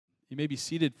You may be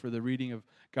seated for the reading of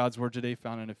God's Word today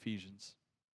found in Ephesians.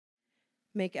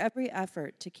 Make every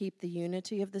effort to keep the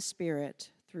unity of the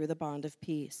Spirit through the bond of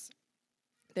peace.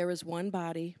 There is one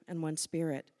body and one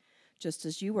Spirit, just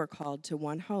as you were called to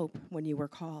one hope when you were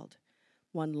called.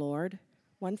 One Lord,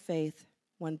 one faith,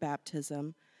 one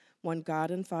baptism, one God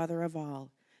and Father of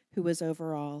all, who is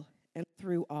over all and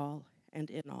through all and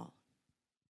in all.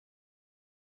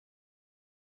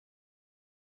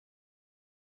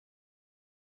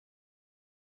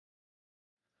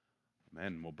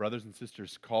 Amen. Well, brothers and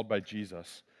sisters, called by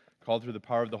Jesus, called through the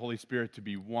power of the Holy Spirit to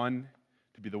be one,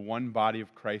 to be the one body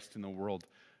of Christ in the world,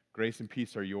 grace and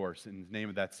peace are yours in the name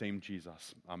of that same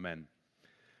Jesus. Amen.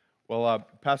 Well,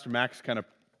 Pastor Max kind of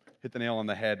hit the nail on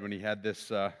the head when he had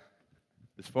this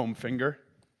foam finger,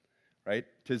 right?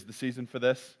 'Tis the season for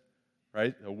this,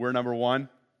 right? We're number one,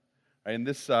 right? And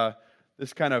this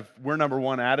kind of we're number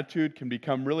one attitude can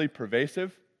become really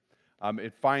pervasive.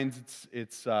 It finds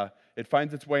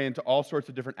its way into all sorts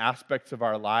of different aspects of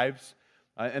our lives.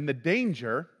 And the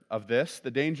danger of this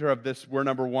we're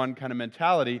number one kind of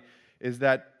mentality is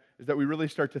that we really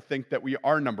start to think that we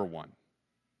are number one,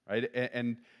 right?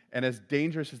 And as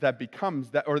dangerous as that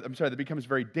becomes, that becomes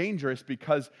very dangerous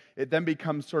because it then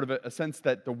becomes sort of a sense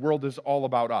that the world is all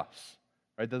about us,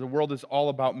 right? That the world is all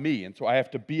about me, and so I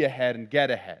have to be ahead and get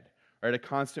ahead, right? A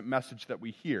constant message that we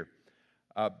hear.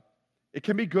 It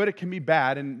can be good, it can be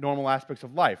bad in normal aspects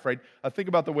of life, right? Think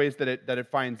about the ways that it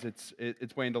finds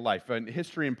its way into life. In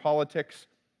history and politics,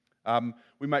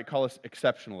 we might call this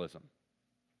exceptionalism,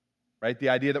 right? The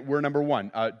idea that we're number one.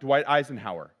 Dwight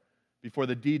Eisenhower, before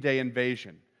the D-Day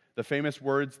invasion, the famous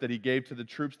words that he gave to the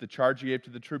troops, the charge he gave to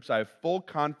the troops, I have full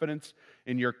confidence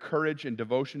in your courage and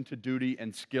devotion to duty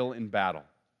and skill in battle.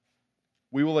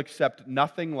 We will accept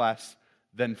nothing less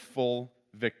than full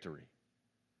victory.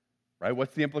 Right?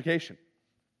 What's the implication?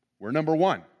 We're number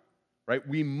one, right?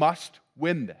 We must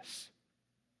win this.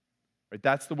 Right?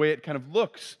 That's the way it kind of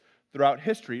looks throughout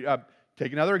history.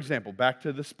 Take another example, back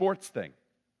to the sports thing.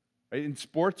 Right? In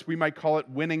sports, we might call it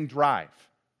winning drive.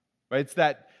 Right? It's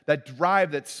that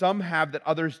drive that some have that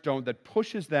others don't, that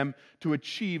pushes them to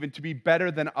achieve and to be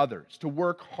better than others, to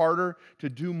work harder, to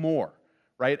do more.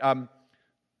 Right?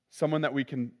 Someone that we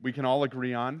can all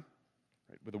agree on,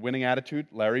 right, with a winning attitude,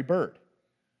 Larry Bird.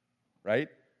 Right?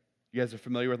 You guys are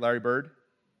familiar with Larry Bird?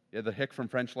 Yeah, the hick from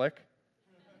French Lick?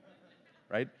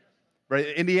 Right?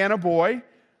 Indiana boy,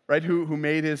 right, who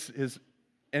made his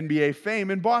NBA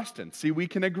fame in Boston. See, we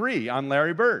can agree on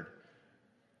Larry Bird.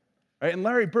 Right? And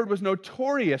Larry Bird was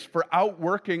notorious for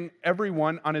outworking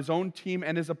everyone on his own team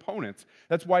and his opponents.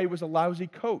 That's why he was a lousy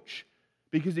coach,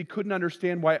 because he couldn't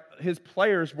understand why his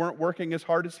players weren't working as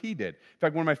hard as he did. In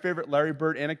fact, one of my favorite Larry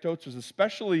Bird anecdotes was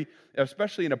especially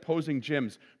in opposing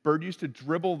gyms. Bird used to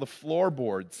dribble the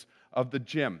floorboards of the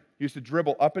gym. He used to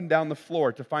dribble up and down the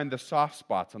floor to find the soft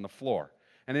spots on the floor.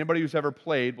 And anybody who's ever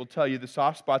played will tell you the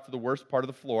soft spots are the worst part of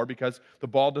the floor because the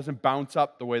ball doesn't bounce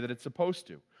up the way that it's supposed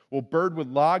to. Well, Bird would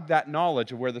log that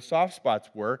knowledge of where the soft spots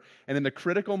were, and in the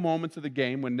critical moments of the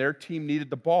game when their team needed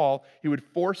the ball, he would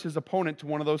force his opponent to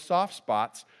one of those soft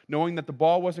spots, knowing that the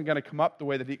ball wasn't going to come up the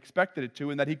way that he expected it to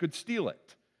and that he could steal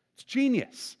it. It's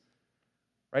genius,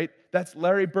 right? That's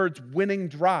Larry Bird's winning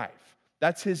drive.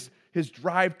 That's his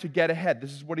drive to get ahead.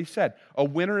 This is what he said. A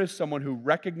winner is someone who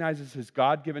recognizes his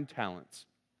God-given talents,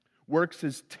 works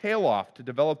his tail off to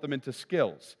develop them into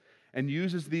skills, and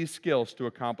uses these skills to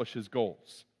accomplish his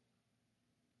goals.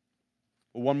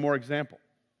 Well, one more example.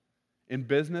 In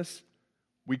business,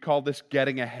 we call this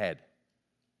getting ahead.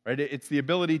 Right? It's the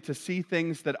ability to see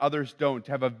things that others don't,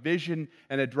 to have a vision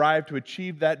and a drive to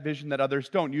achieve that vision that others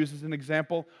don't. Use as an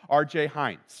example, R.J.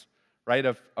 Heinz, right,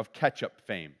 of ketchup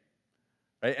fame.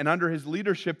 Right? And under his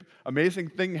leadership, amazing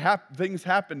things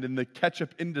happened in the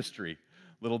ketchup industry.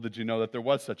 Little did you know that there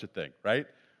was such a thing, right?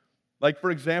 Like,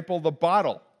 for example, the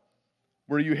bottle,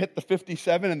 where you hit the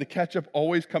 57 and the ketchup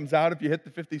always comes out if you hit the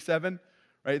 57.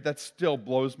 Right? That still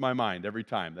blows my mind every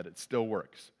time that it still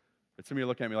works. But some of you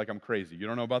look at me like I'm crazy. You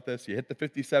don't know about this? You hit the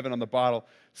 57 on the bottle.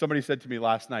 Somebody said to me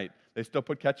last night, they still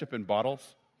put ketchup in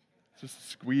bottles? It's just a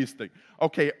squeeze thing.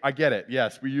 Okay, I get it.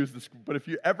 Yes, we use this. But if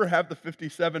you ever have the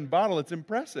 57 bottle, it's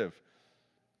impressive.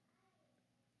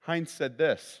 Heinz said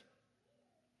this.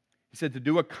 He said, to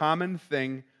do a common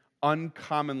thing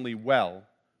uncommonly well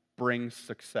brings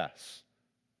success.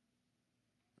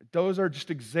 Those are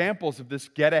just examples of this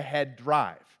get-ahead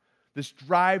drive, this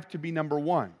drive to be number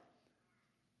one.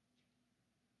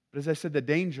 But as I said, the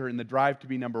danger in the drive to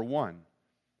be number one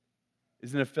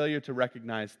is in a failure to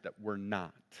recognize that we're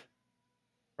not.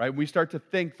 right? We start to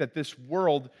think that this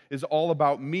world is all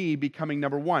about me becoming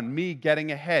number one, me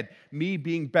getting ahead, me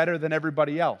being better than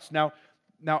everybody else. Now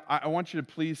I want you to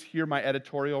please hear my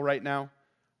editorial right now.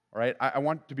 All right, I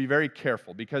want to be very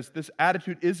careful because this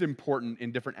attitude is important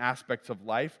in different aspects of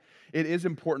life. It is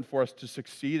important for us to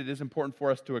succeed. It is important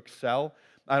for us to excel.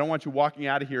 I don't want you walking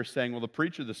out of here saying, well, the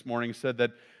preacher this morning said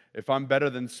that if I'm better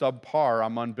than subpar,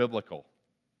 I'm unbiblical.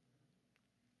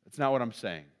 That's not what I'm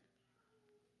saying.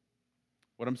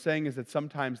 What I'm saying is that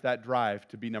sometimes that drive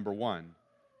to be number one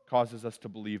causes us to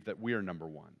believe that we are number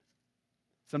one.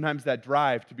 Sometimes that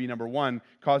drive to be number one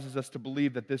causes us to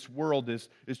believe that this world is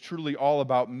truly all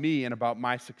about me and about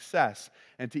my success,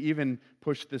 and to even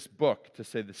push this book to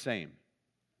say the same.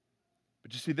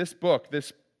 But you see, this book,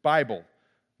 this Bible,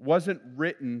 wasn't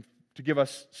written to give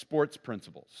us sports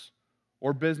principles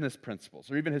or business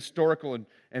principles or even historical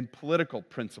and political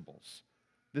principles.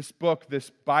 This book, this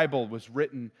Bible, was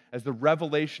written as the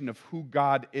revelation of who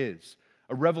God is,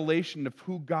 a revelation of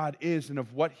who God is and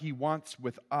of what He wants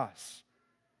with us.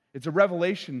 It's a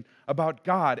revelation about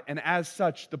God, and as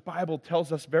such, the Bible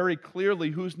tells us very clearly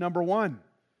who's number one.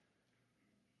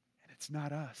 And it's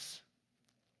not us.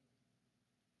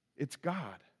 It's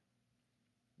God.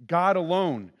 God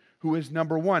alone who is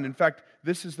number one. In fact,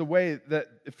 this is the way that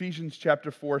Ephesians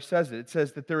chapter 4 says it. It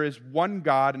says that there is one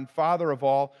God and Father of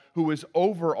all, who is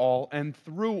over all and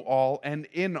through all and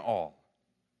in all.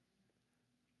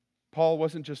 Paul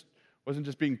wasn't just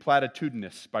being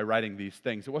platitudinous by writing these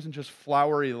things. It wasn't just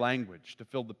flowery language to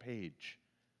fill the page.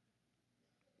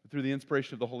 But through the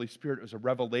inspiration of the Holy Spirit, it was a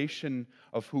revelation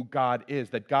of who God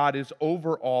is, that God is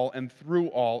over all and through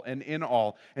all and in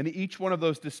all. And each one of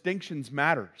those distinctions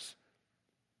matters.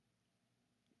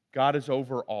 God is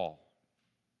over all.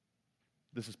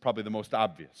 This is probably the most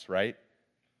obvious, right?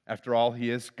 After all, He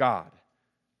is God.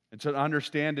 And to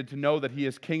understand and to know that He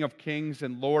is King of kings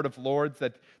and Lord of lords,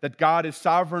 that God is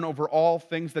sovereign over all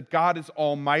things, that God is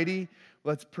almighty,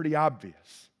 well, that's pretty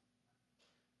obvious.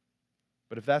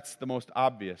 But if that's the most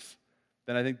obvious,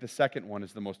 then I think the second one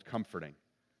is the most comforting,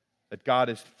 that God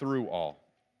is through all.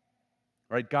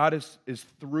 Right? God is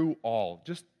through all.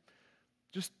 Just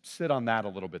sit on that a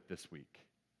little bit this week.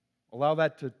 Allow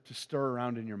that to stir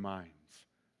around in your minds,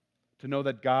 to know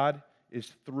that God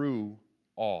is through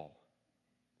all.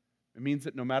 It means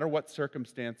that no matter what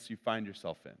circumstance you find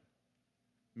yourself in, it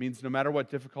means no matter what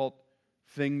difficult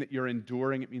thing that you're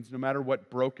enduring, it means no matter what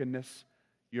brokenness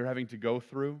you're having to go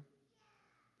through,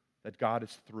 that God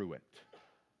is through it.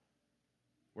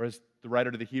 Whereas the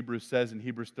writer to the Hebrews says in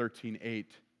Hebrews 13:8,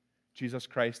 Jesus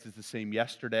Christ is the same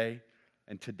yesterday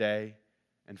and today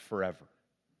and forever.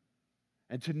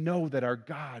 And to know that our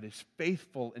God is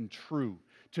faithful and true,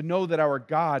 to know that our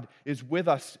God is with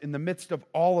us in the midst of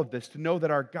all of this, to know that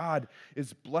our God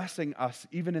is blessing us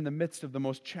even in the midst of the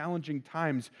most challenging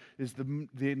times, is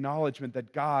the acknowledgement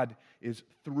that God is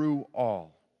through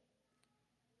all.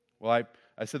 Well,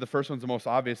 I said the first one's the most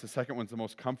obvious, the second one's the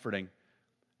most comforting,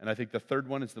 and I think the third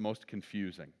one is the most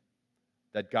confusing,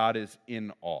 that God is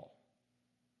in all.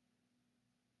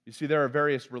 You see, there are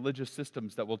various religious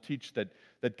systems that will teach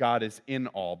that God is in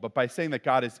all. But by saying that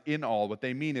God is in all, what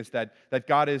they mean is that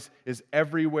God is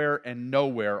everywhere and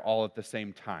nowhere all at the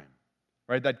same time.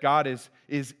 Right? That God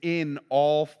is in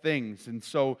all things. And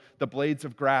so the blades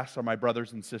of grass are my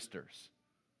brothers and sisters.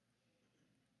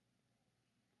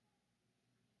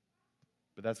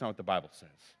 But that's not what the Bible says.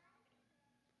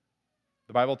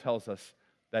 The Bible tells us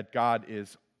that God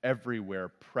is everywhere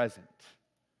present,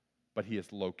 but He is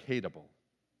locatable.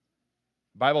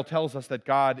 The Bible tells us that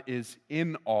God is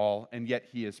in all, and yet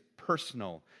He is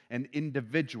personal and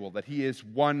individual, that He is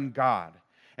one God.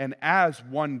 And as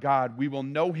one God, we will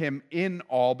know Him in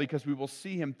all because we will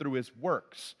see Him through His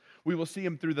works. We will see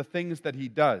Him through the things that He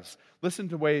does. Listen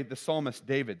to the way the psalmist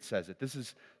David says it. This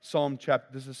is Psalm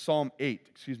 8,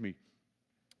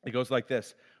 It goes like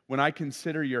this: when I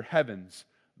consider your heavens,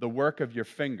 the work of your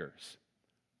fingers.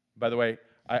 By the way,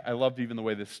 I loved even the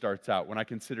way this starts out. When I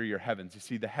consider your heavens. You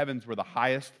see, the heavens were the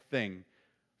highest thing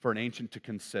for an ancient to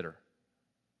consider.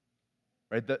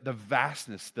 Right? The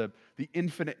vastness, the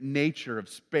infinite nature of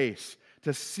space,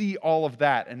 to see all of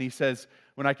that. And he says,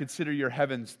 when I consider your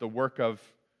heavens, the work of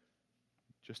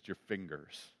just your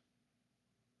fingers.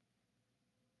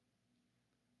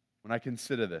 When I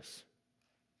consider this,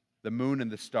 the moon and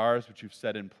the stars which you've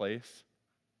set in place,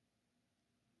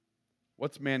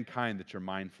 what's mankind that you're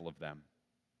mindful of them?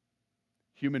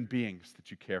 Human beings that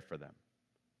you care for them.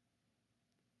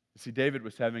 You see, David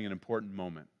was having an important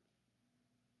moment.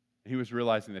 He was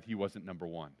realizing that he wasn't number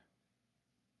one.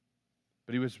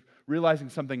 But he was realizing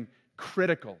something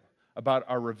critical about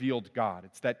our revealed God.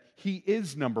 It's that He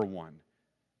is number one,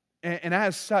 And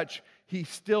as such, he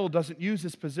still doesn't use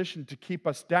his position to keep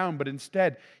us down, but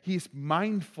instead, he's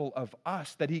mindful of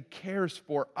us, that he cares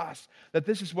for us, that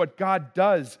this is what God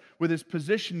does with his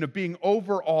position of being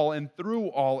over all and through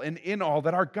all and in all,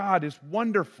 that our God is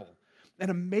wonderful and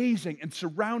amazing and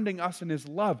surrounding us in his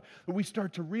love. That we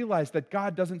start to realize that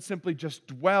God doesn't simply just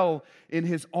dwell in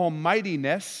his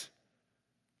almightiness,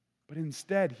 but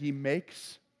instead, he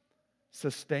makes,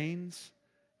 sustains,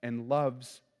 and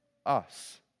loves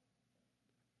us.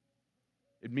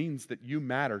 It means that you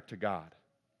matter to God.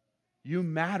 You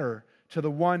matter to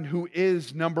the one who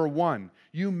is number one.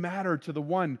 You matter to the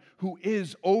one who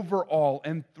is over all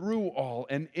and through all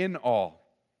and in all.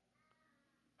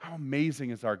 How amazing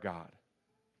is our God?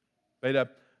 Right? A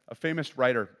famous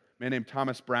writer, a man named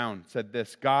Thomas Brown, said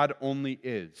this: God only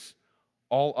is.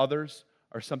 All others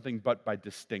are something but by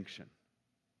distinction.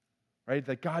 Right?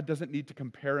 That God doesn't need to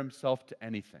compare himself to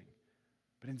anything,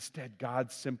 but instead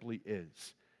God simply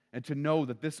is. And to know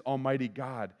that this Almighty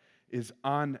God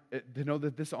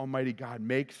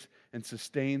makes and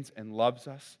sustains and loves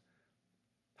us,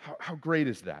 how great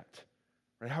is that?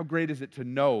 Right? How great is it to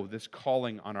know this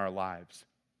calling on our lives?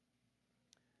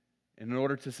 And in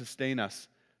order to sustain us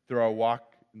through our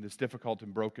walk in this difficult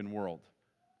and broken world,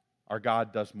 our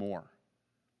God does more.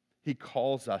 He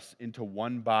calls us into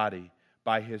one body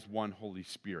by his one Holy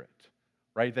Spirit.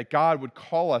 Right? That God would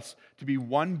call us to be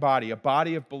one body, a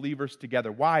body of believers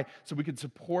together. Why? So we can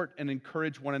support and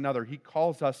encourage one another. He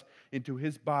calls us into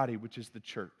his body, which is the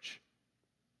church.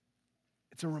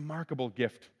 It's a remarkable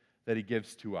gift that he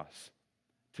gives to us.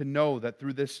 To know that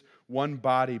through this one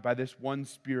body, by this one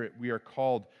Spirit, we are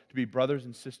called to be brothers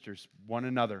and sisters, one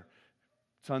another,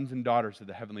 sons and daughters of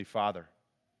the Heavenly Father.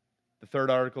 The third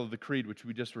article of the Creed, which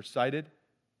we just recited,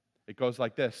 it goes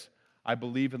like this: I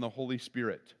believe in the Holy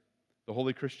Spirit, the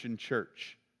Holy Christian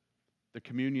Church, the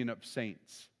communion of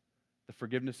saints, the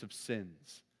forgiveness of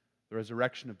sins, the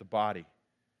resurrection of the body,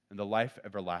 and the life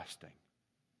everlasting.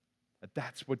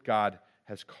 That's what God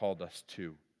has called us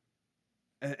to.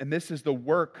 And this is the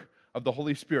work of the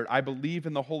Holy Spirit. I believe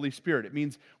in the Holy Spirit. It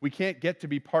means we can't get to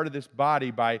be part of this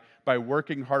body by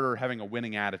working harder or having a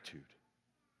winning attitude.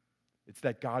 It's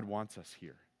that God wants us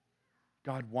here.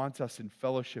 God wants us in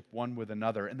fellowship one with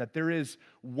another, and that there is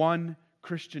one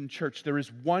Christian church. There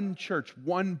is one church,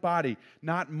 one body,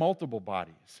 not multiple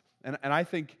bodies. And I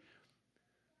think,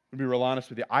 to be real honest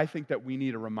with you, I think that we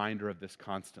need a reminder of this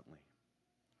constantly.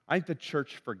 I think the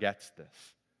church forgets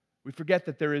this. We forget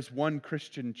that there is one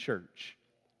Christian church,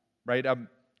 right? Let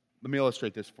me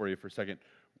illustrate this for you for a second.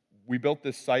 We built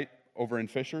this site over in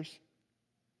Fishers,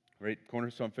 right?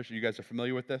 Cornerstone Fishers. You guys are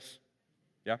familiar with this?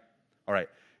 Yeah? All right.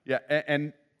 Yeah,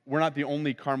 and we're not the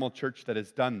only Carmel church that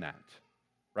has done that.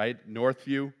 Right?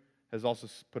 Northview has also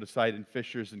put a site in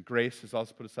Fishers, and Grace has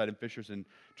also put a site in Fishers, and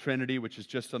Trinity, which is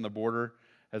just on the border,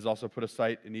 has also put a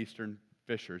site in Eastern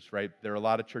Fishers, right? There are a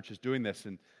lot of churches doing this,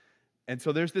 and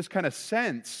so there's this kind of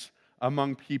sense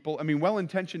among people,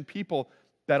 well-intentioned people,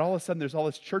 that all of a sudden there's all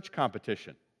this church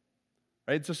competition,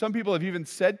 right? So some people have even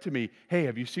said to me, hey,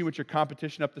 have you seen what your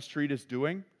competition up the street is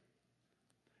doing?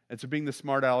 And so being the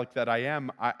smart aleck that I am,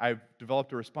 I've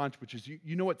developed a response, which is,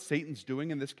 you know what Satan's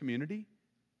doing in this community?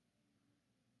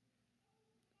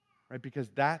 Right? Because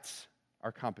that's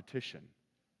our competition.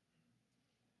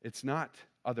 It's not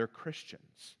other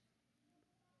Christians.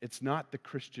 It's not the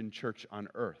Christian church on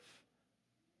earth.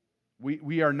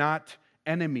 We are not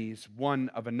enemies one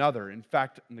of another. In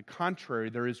fact, on the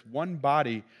contrary, there is one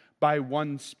body by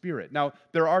one Spirit. Now,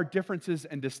 there are differences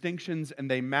and distinctions, and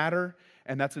they matter,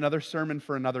 and that's another sermon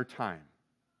for another time.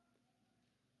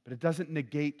 But it doesn't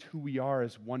negate who we are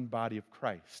as one body of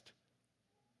Christ.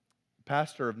 The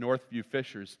pastor of Northview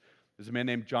Fishers is a man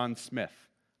named John Smith.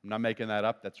 I'm not making that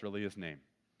up. That's really his name.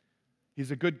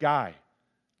 He's a good guy.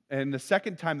 And the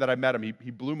second time that I met him, he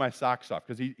blew my socks off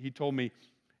because he told me,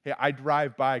 hey, I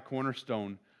drive by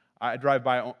Cornerstone. I drive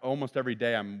by almost every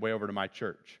day. I'm way over to my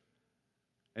church.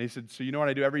 And he said, so you know what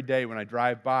I do every day when I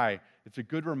drive by? It's a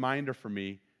good reminder for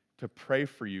me to pray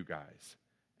for you guys.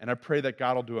 And I pray that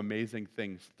God will do amazing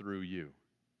things through you.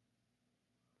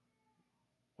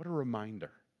 What a reminder.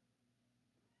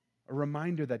 A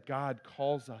reminder that God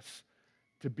calls us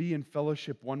to be in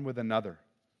fellowship one with another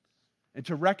and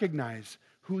to recognize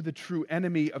who the true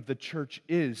enemy of the church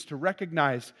is, to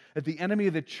recognize that the enemy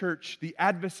of the church, the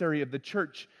adversary of the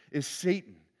church, is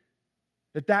Satan,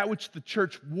 that which the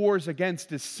church wars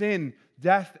against is sin,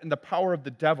 death, and the power of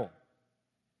the devil.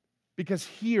 Because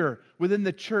here, within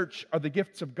the church, are the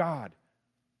gifts of God.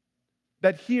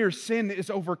 That here, sin is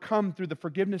overcome through the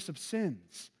forgiveness of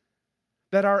sins.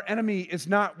 That our enemy is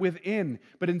not within,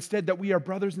 but instead that we are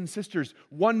brothers and sisters,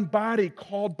 one body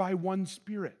called by one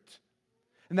Spirit.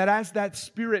 And that as that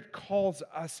Spirit calls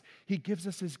us, He gives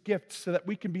us His gifts so that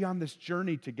we can be on this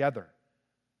journey together,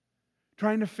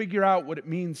 trying to figure out what it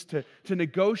means to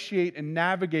negotiate and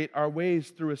navigate our ways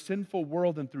through a sinful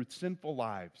world and through sinful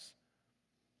lives.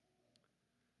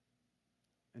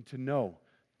 And to know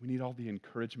we need all the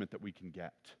encouragement that we can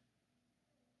get.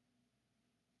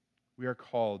 We are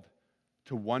called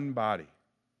to one body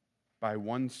by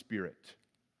one Spirit,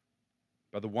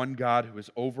 by the one God who is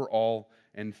over all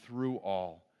and through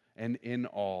all and in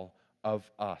all of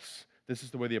us. This is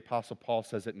the way the Apostle Paul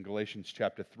says it in Galatians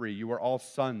chapter 3. You are all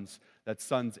sons, that's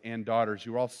sons and daughters.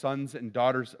 You are all sons and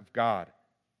daughters of God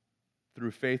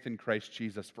through faith in Christ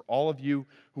Jesus. For all of you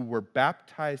who were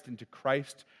baptized into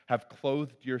Christ have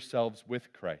clothed yourselves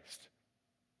with Christ.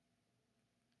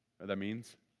 You know what that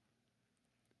means?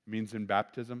 It means in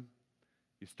baptism,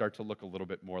 you start to look a little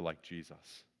bit more like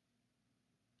Jesus.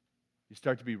 You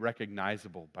start to be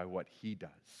recognizable by what He does.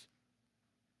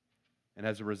 And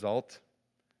as a result,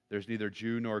 there's neither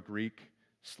Jew nor Greek,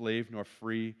 slave nor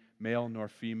free, male nor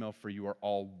female, for you are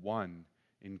all one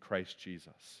in Christ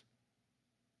Jesus.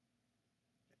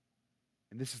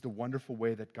 And this is the wonderful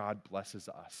way that God blesses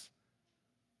us.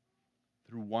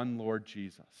 Through one Lord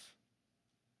Jesus,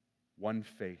 one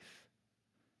faith,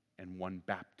 and one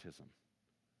baptism.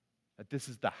 That this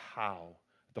is the how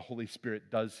the Holy Spirit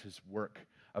does His work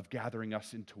of gathering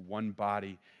us into one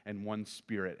body and one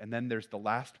Spirit. And then there's the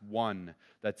last one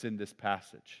that's in this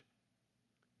passage.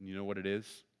 And you know what it is?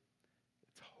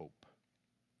 It's hope.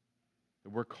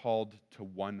 That we're called to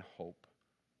one hope.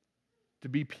 To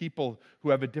be people who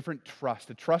have a different trust,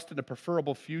 a trust in a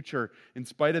preferable future in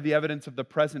spite of the evidence of the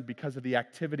present because of the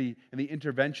activity and the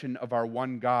intervention of our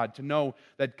one God. To know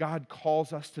that God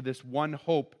calls us to this one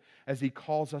hope as He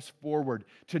calls us forward,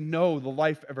 to know the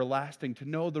life everlasting, to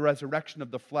know the resurrection of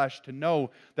the flesh, to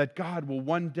know that God will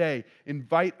one day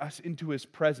invite us into His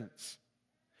presence,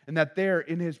 and that there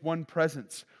in His one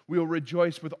presence we will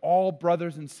rejoice with all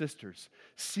brothers and sisters,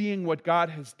 seeing what God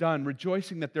has done,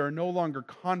 rejoicing that there are no longer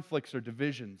conflicts or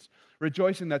divisions,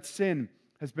 rejoicing that sin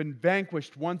has been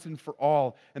vanquished once and for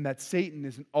all, and that Satan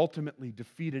is an ultimately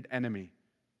defeated enemy.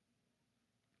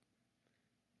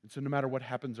 And so no matter what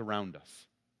happens around us,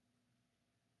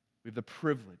 we have the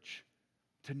privilege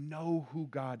to know who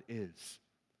God is,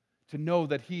 to know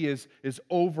that He is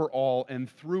over all and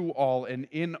through all and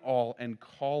in all and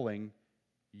calling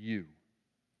you.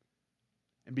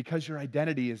 And because your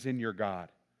identity is in your God,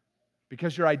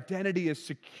 because your identity is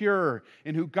secure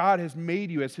in who God has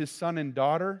made you as His son and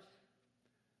daughter,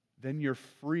 then you're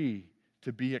free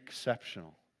to be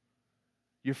exceptional.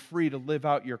 You're free to live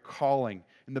out your calling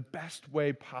in the best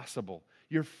way possible.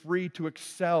 You're free to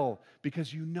excel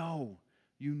because you know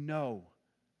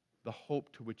the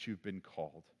hope to which you've been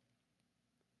called.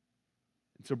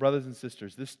 And so, brothers and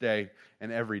sisters, this day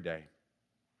and every day,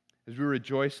 as we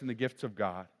rejoice in the gifts of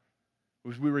God,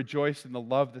 as we rejoice in the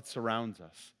love that surrounds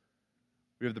us,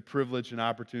 we have the privilege and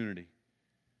opportunity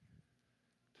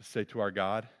to say to our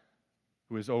God,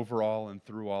 who is over all and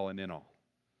through all and in all,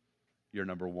 you're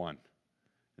number one.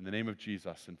 In the name of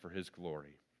Jesus and for His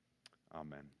glory,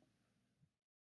 amen.